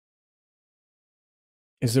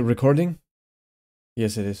Is it recording?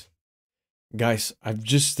 Yes, it is. Guys, I've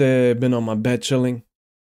just been on my bed chilling,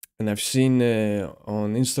 and I've seen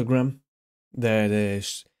on Instagram that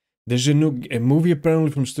there's a movie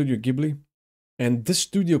apparently from Studio Ghibli, and this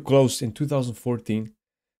studio closed in 2014.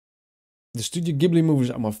 The Studio Ghibli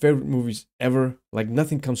movies are my favorite movies ever. Like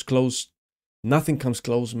nothing comes close. Nothing comes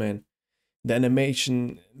close, man. The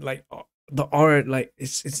animation, like the art, like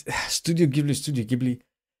it's Studio Ghibli, Studio Ghibli.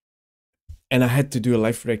 And I had to do a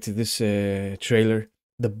live react to this trailer.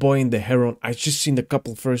 The Boy and the Heron. I just seen the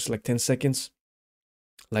couple first, like 10 seconds.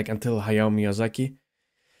 Like until Hayao Miyazaki.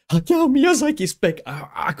 Hayao Miyazaki is back.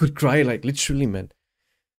 I could cry, like literally, man.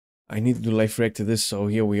 I need to do live react to this, so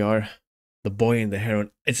here we are. The Boy and the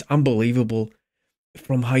Heron. It's unbelievable.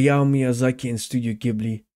 From Hayao Miyazaki and Studio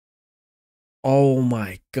Ghibli. Oh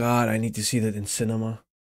my god, I need to see that in cinema.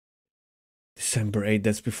 December 8th,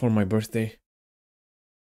 that's before my birthday.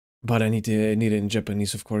 But I need it in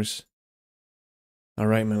Japanese, of course.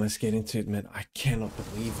 Alright, man, let's get into it, man. I cannot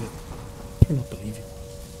believe it. I cannot believe it.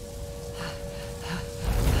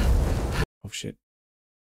 Oh, shit.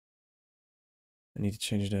 I need to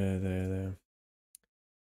change the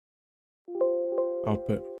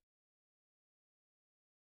output.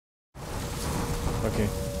 Okay.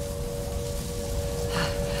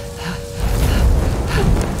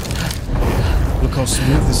 Look how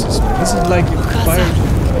smooth this is, man. This is like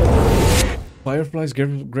Fireflies,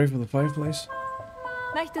 Grave of the Fireflies.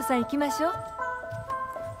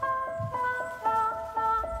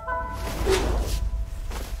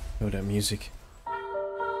 Oh, that music.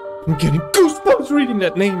 I'm getting goosebumps reading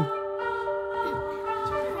that name.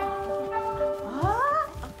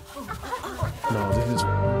 No, this is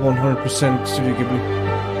 100% Studio Ghibli.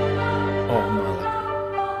 Oh, my.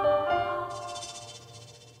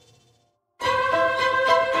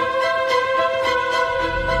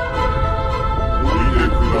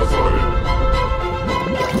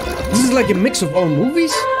 This is like a mix of all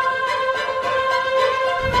movies?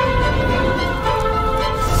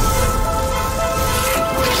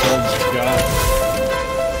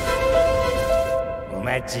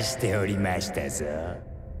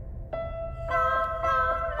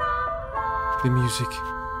 The music.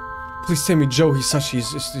 Please tell me Joe Hisashi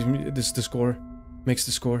is the score. Makes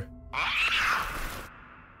the score.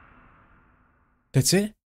 That's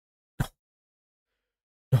it?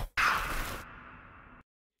 No.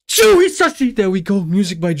 Joe Hisashi! There we go.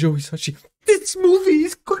 Music by Joe Hisashi. This movie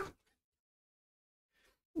is good.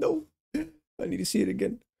 No. I need to see it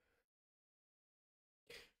again.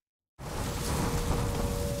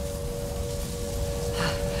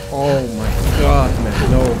 Oh my god,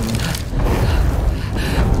 man. No.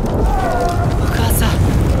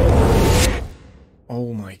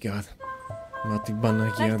 Oh my god. Mati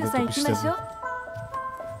bana ki jada to πιστεύω.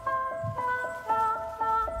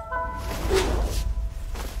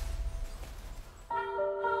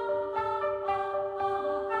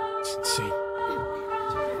 It's insane.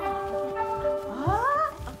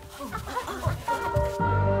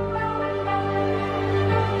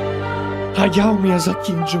 Hayao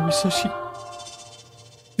Miyazaki and Joe Hisashi.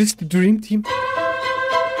 This is the dream team.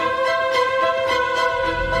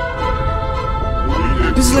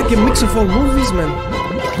 This is like a mix of all movies, man.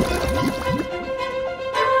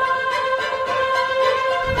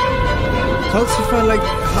 Calcify, like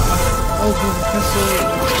Alvin, Castle,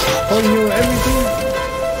 Ponyo, everything.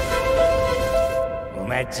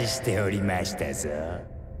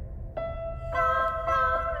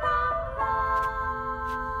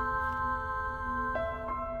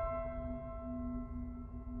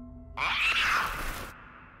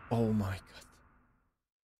 Oh my god.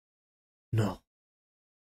 No.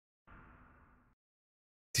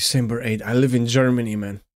 December 8th. I live in Germany,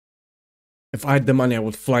 man. If I had the money, I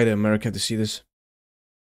would fly to America to see this.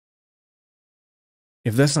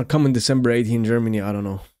 If that's not coming December 8th in Germany, I don't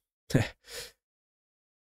know.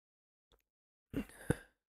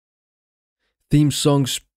 Theme song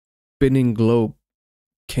Spinning Globe.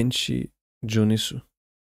 Kenshi Jonisu.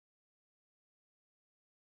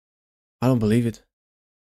 I don't believe it.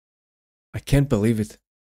 I can't believe it.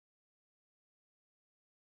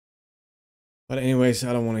 But anyways,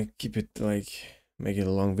 I don't want to keep it like, make it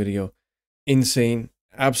a long video. Insane.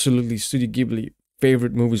 Absolutely Studio Ghibli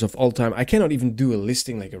favorite movies of all time. I cannot even do a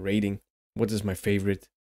listing, like a rating. What is my favorite?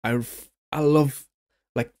 I love,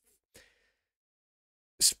 like,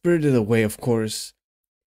 Spirited Away, of course.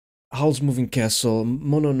 Howl's Moving Castle,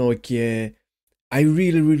 Mononoke. I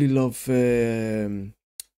really love The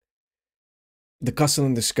Castle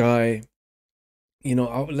in the Sky. You know,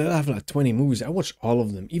 I have like 20 movies. I watched all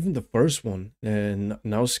of them, even the first one,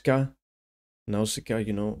 Nausicaa,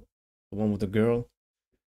 you know, the one with the girl.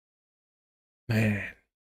 Man,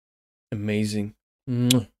 amazing.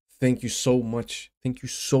 Mwah. Thank you so much. Thank you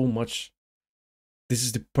so much. This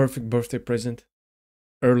is the perfect birthday present.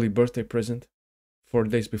 Early birthday present. 4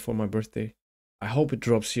 days before my birthday. I hope it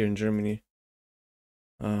drops here in Germany.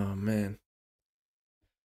 Oh, man.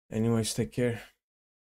 Anyways, take care.